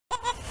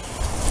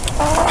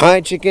Hi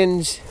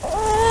chickens.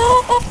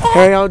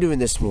 How are y'all doing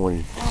this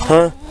morning?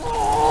 Huh?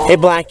 Hey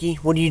Blackie,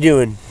 what are you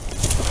doing?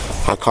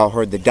 I call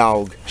her the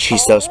dog.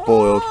 She's so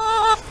spoiled.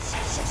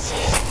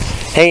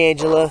 Hey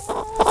Angela.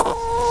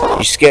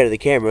 You scared of the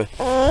camera.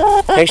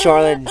 Hey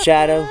Charlotte and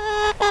Shadow.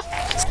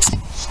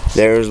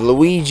 There's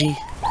Luigi,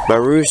 my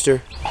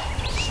rooster.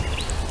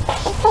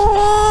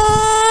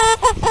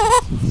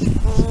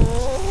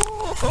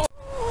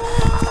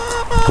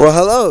 Well,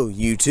 hello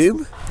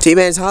YouTube.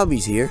 T-Man's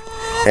Hobbies here,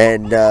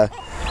 and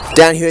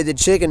down here at the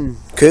chicken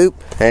coop,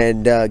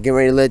 and getting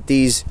ready to let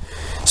these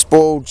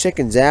spoiled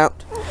chickens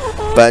out.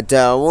 But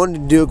I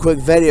wanted to do a quick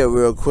video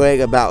real quick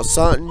about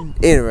something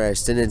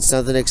interesting and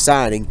something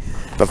exciting.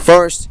 But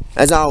first,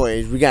 as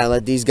always, we gotta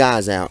let these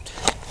guys out.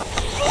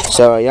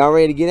 So, are y'all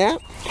ready to get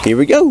out? Here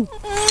we go.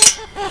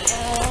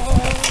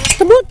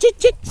 Come on,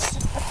 chicks.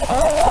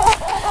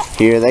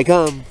 Here they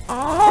come.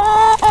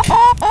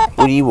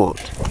 What do you want?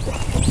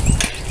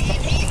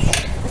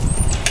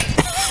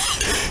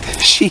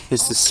 She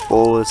is the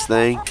spoilest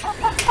thing.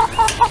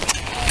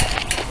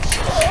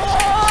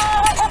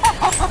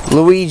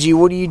 Luigi,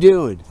 what are you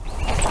doing?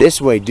 This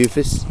way,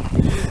 doofus.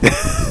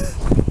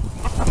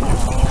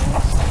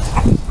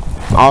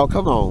 Oh,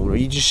 come on. Are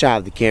you just shy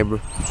of the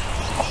camera?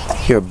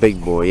 You're a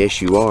big boy.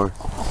 Yes, you are.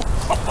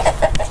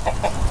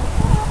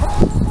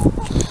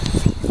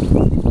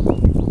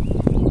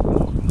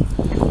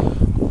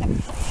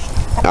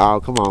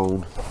 Oh, come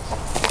on.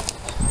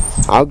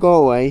 I'll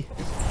go away.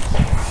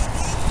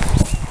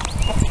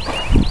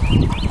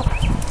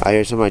 I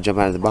hear somebody jump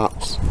out of the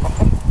box.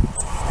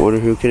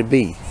 Wonder who could it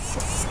be?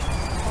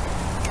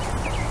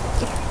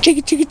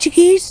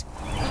 Chickies!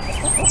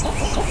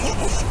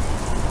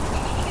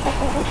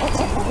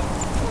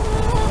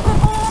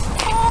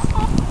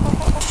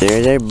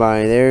 There's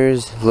everybody.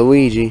 There's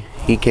Luigi.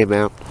 He came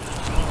out.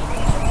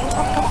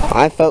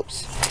 Alright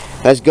folks,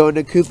 let's go in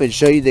the coop and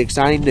show you the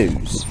exciting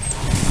news.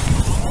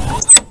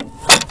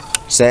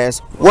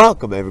 Says,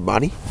 welcome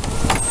everybody.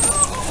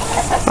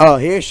 Oh,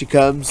 here she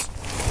comes.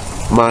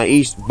 My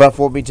Buff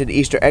Orpington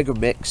Easter Egg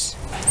Mix.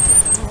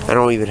 I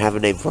don't even have a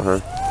name for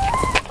her.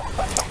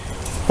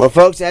 Well,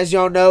 folks, as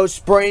y'all know,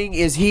 spring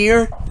is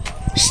here.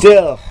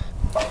 Still,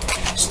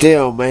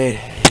 man,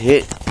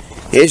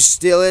 it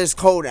still is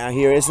cold out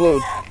here. It's a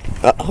little,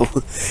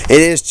 it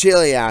is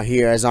chilly out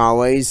here as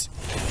always.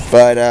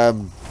 But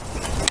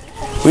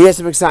we got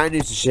some exciting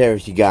news to share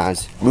with you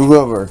guys. Move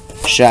over,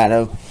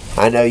 Shadow.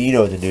 I know you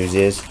know what the news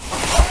is.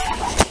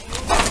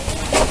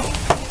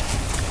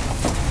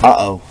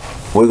 Uh-oh.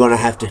 We're gonna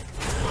have to,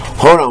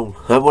 hold on,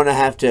 I'm gonna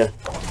have to,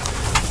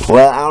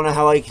 well, I don't know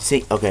how well you can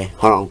see. Okay,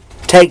 hold on.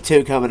 Take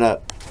two coming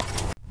up.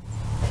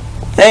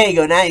 There you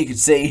go, now you can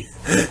see.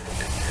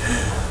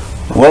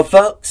 Well,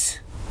 folks,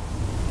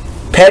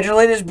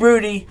 Petralina's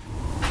Broody.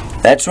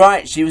 That's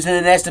right, she was in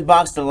the nested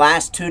box the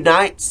last 2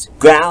 nights,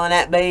 growling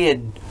at me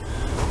and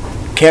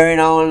carrying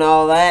on and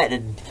all that.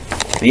 And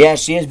yeah,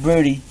 she is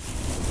Broody.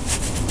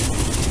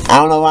 I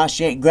don't know why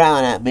she ain't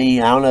growling at me.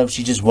 I don't know if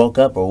she just woke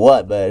up or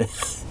what, but...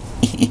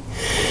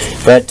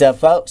 But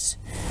folks,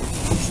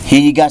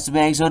 here you got some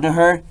eggs under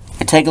her,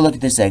 and take a look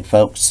at this egg,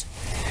 folks.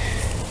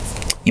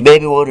 You may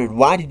be wondering,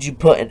 why did you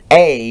put an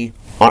A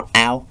on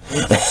on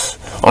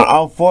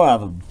all 4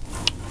 of them?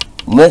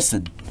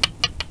 Listen,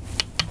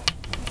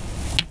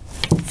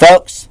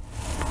 folks,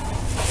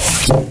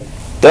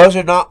 those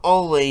are not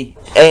only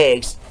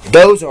eggs,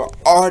 those are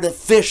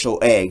artificial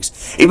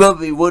eggs. You might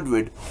be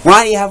wondering,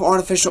 why do you have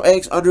artificial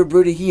eggs under a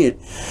broody hen?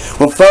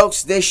 Well,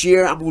 folks, this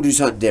year I'm going to do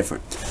something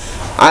different.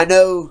 I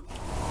know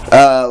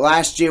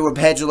last year when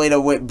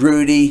Petralina went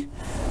broody,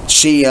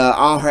 she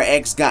all her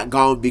eggs got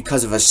gone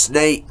because of a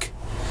snake.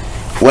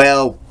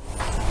 Well,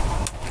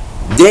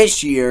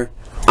 this year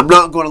I'm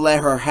not going to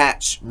let her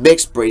hatch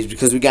mixed breeds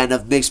because we got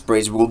enough mixed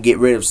breeds. We're going to get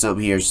rid of some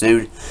here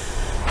soon.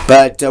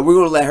 But we're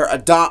going to let her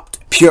adopt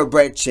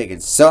purebred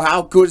chickens. So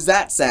how cool does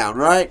that sound,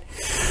 right?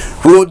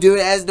 We're going to do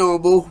it as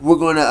normal. We're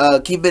going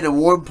to keep it in a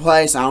warm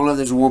place. I don't know if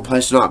there's a warm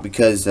place or not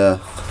because,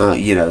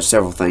 you know,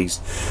 several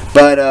things.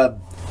 But,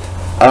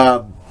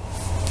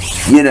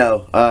 you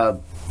know,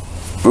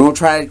 we're going to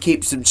try to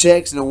keep some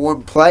chicks in a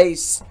warm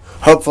place.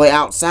 Hopefully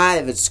outside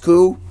if it's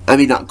cool. I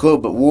mean, not cool,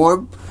 but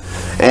warm.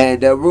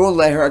 And we're going to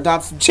let her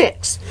adopt some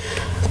chicks.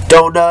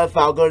 Don't know if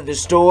I'll go to the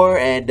store,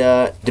 and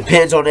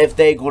depends on if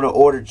they're going to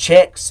order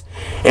chicks.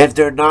 If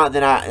they're not,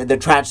 then the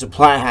Tractor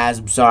Supply has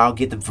them, so I'll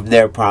get them from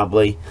there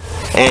probably.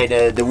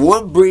 And the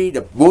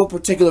one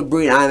particular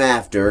breed I'm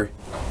after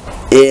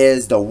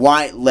is the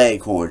white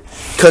leghorn,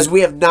 because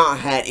we have not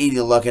had any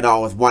luck at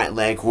all with white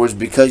leghorns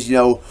because, you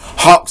know,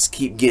 hawks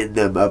keep getting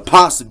them.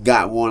 Possum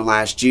got one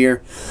last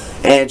year,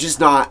 and it's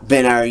just not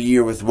been our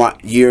year with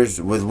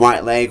years with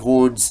white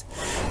leghorns.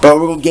 But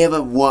we're gonna give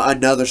them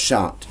another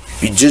shot.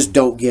 You just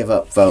don't give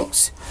up,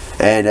 folks.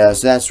 And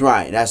so that's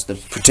right. That's the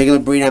particular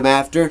breed I'm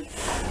after.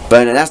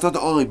 But that's not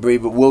the only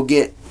breed. But we'll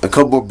get a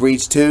couple more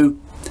breeds too.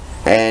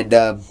 And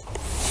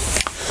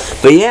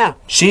but yeah,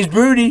 she's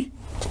broody.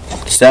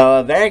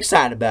 So very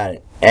excited about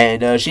it.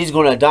 And she's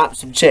going to adopt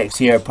some chicks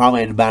here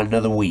probably in about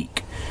another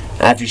week.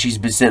 after she's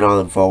been sitting on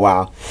them for a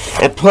while.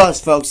 And plus,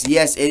 folks,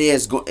 yes,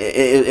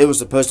 it was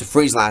supposed to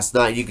freeze last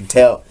night. You can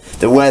tell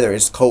the weather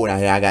is cold out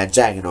here. I got a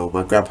jacket on,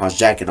 my grandpa's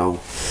jacket on.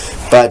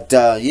 But,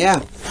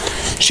 yeah,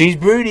 she's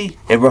broody,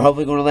 and we're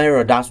hopefully going to let her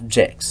adopt some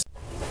chicks.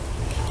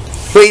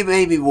 But you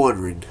may be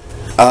wondering,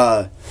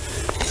 how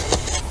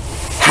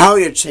are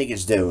your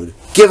chickens doing?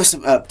 Give us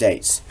some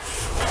updates.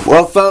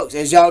 Well, folks,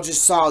 as y'all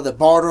just saw, the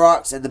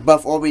Baldock and the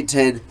Buff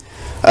Orpington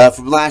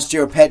from last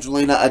year,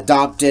 Petralina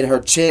adopted her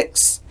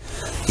chicks.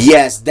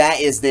 Yes, that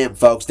is them,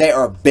 folks. They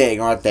are big,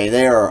 aren't they?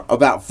 They are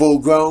about full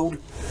grown.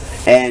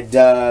 And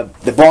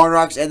the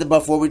Baldock and the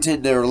Buff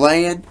Orpington, they're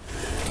laying.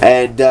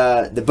 And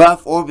the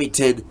Buff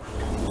Orpington,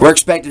 we're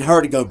expecting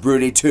her to go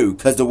broody too,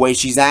 because the way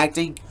she's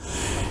acting.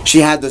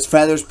 She had those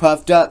feathers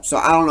puffed up, so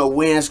I don't know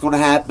when it's going to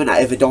happen.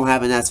 If it don't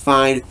happen, that's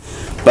fine.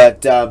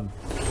 But,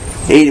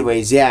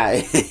 anyways, yeah,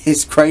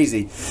 it's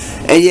crazy.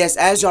 And yes,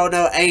 as y'all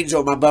know,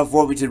 Angel, my Buff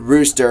Orpington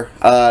rooster,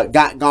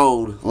 got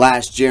gone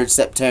last year on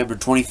September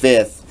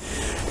 25th.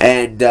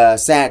 And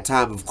sad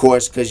time, of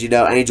course, because, you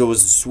know, Angel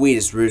was the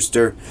sweetest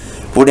rooster.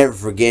 We'll never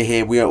forget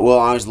him. We'll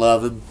always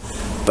love him.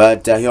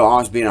 But he'll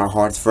always be in our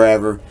hearts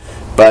forever.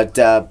 But,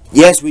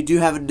 yes, we do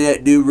have a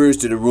new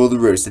rooster to rule the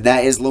roost. And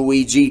that is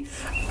Luigi,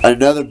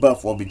 another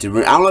Buff Orpington.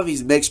 I don't know if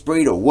he's a mixed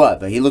breed or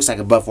what, but he looks like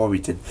a Buff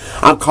Orpington.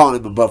 I'm calling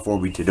him a Buff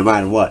Orpington no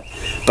matter what.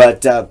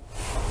 But,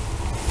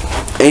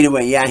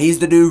 anyway, yeah, he's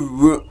the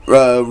new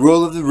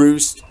rule of the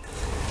roost.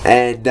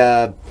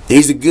 And,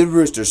 he's a good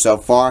rooster so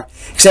far.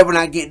 Except when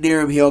I get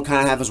near him, he'll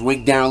kind of have his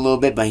wing down a little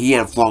bit. But he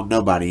hasn't flown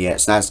nobody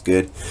yet, so that's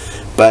good.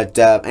 But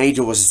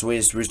Angel was the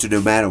sweetest rooster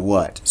no matter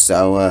what.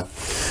 So,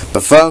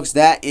 but folks,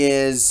 that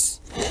is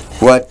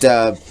what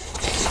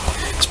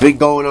it's been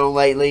going on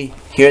lately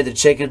here at the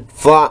chicken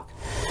flock.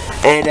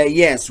 And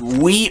yes,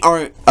 we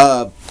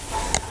have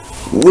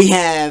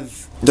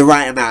the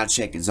right amount of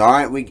chickens. All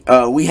right,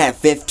 we have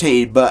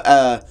 15, but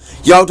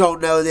y'all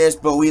don't know this,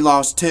 but we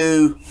lost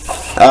 2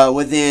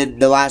 within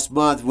the last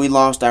month. We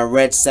lost our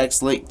red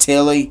sex link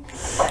Tilly,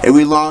 and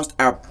we lost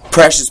our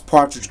precious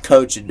partridge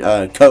coach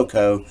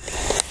Coco.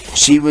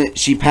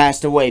 She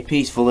passed away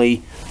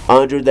peacefully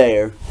under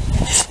there,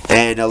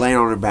 and laying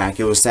on her back.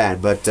 It was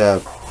sad, but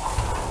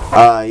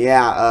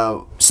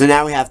yeah. So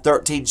now we have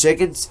 13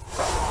 chickens,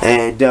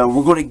 and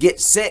we're going to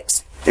get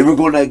 6, and we're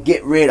going to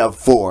get rid of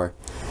 4.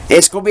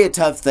 It's going to be a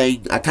tough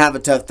thing, kind of a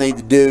tough thing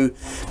to do,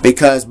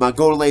 because my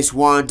Golden Lace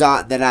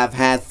Wyandotte that I've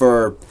had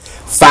for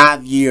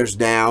 5 years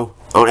now,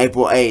 on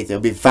April 8th,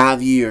 it'll be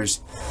 5 years,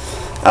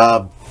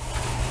 I'm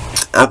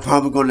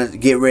probably going to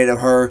get rid of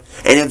her,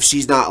 and if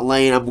she's not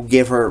laying, I'm going to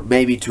give her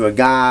maybe to a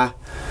guy,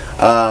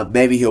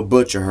 maybe he'll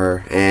butcher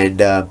her, and,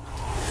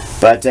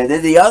 but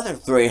then the other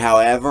 3,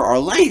 however, are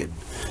laying.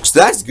 So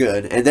that's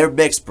good, and they're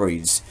mixed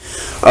breeds.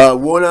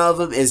 One of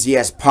them is,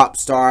 yes, Pop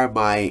Star,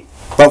 my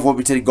Buff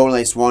Orpington Golden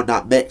Lace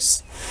Wyandotte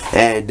mix,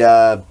 and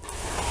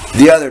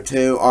the other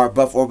 2 are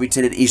Buff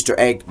Orpington and Easter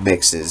egg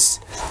mixes.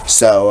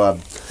 So,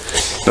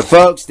 but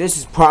folks, this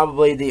is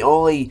probably the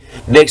only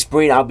mixed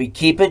breed I'll be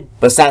keeping,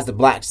 besides the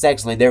Black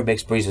Sexling. They're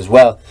mixed breeds as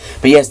well.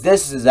 But yes,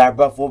 this is our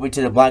Buff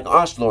Orpington and Black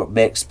Ocelot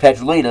mix,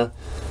 Petralina.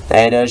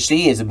 And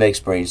she is a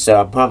mixed breed,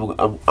 so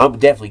I'm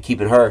definitely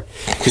keeping her,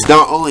 because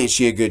not only is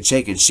she a good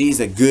chicken, she's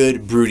a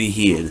good broody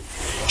hen.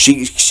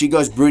 She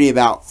goes broody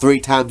about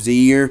 3 times a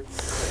year,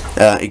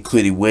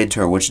 including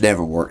winter, which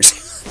never works.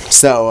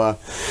 So,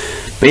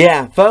 but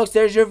yeah, folks,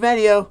 there's your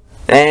video,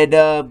 and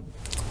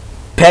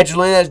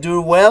Petralina is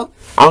doing well.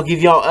 I'll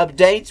give y'all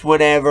updates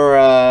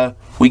whenever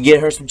we get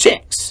her some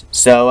chicks.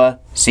 So,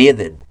 see you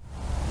then,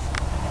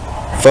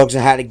 folks. I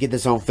had to get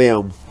this on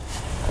film.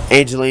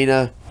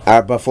 Angelina,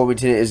 our Buff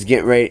Orpington, is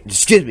getting ready.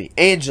 Excuse me,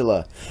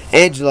 Angela,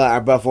 our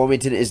Buff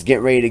Orpington, is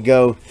getting ready to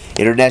go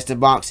in her nesting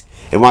box,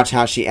 and watch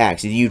how she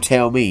acts. And you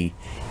tell me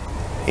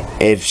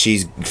if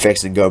she's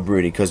fixing to go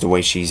broody, because the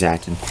way she's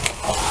acting.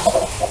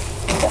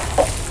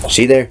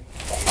 See there?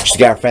 She's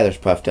got her feathers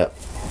puffed up.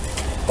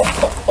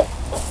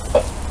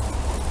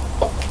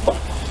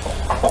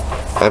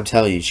 I'm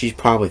telling you, she's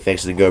probably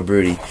fixing to go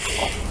broody.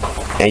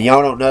 And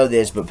y'all don't know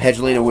this, but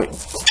Petralina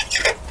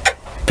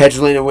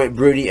went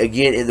broody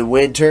again in the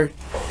winter.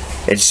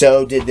 And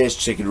so did this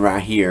chicken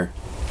right here.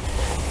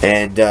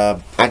 And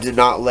I did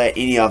not let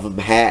any of them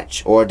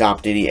hatch or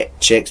adopt any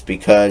chicks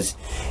because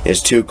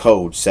it's too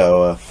cold.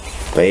 So,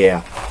 but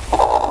yeah.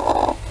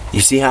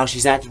 You see how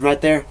she's acting right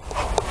there?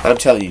 I'm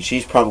telling you,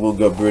 she's probably going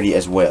to go broody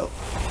as well.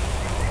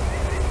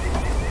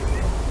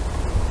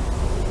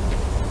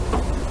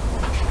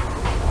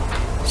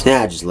 So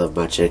now I just love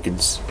my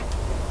chickens.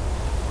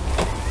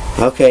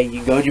 Okay, you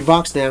can go in your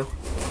box now,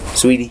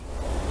 sweetie.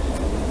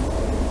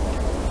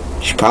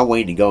 She's probably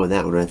waiting to go in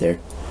that one right there.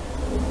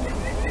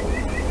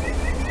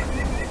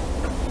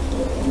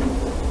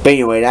 But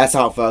anyway, that's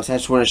all, folks. I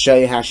just want to show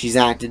you how she's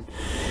acting.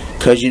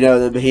 Because, you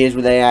know, the hens,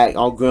 when they act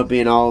all grumpy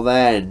and all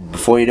that, and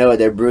before you know it,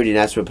 they're brooding.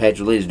 That's what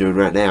Petralina's doing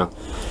right now.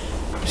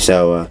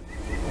 So,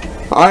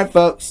 alright,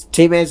 folks.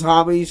 T-Man's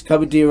Hobbies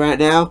coming to you right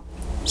now.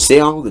 See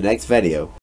you on the next video.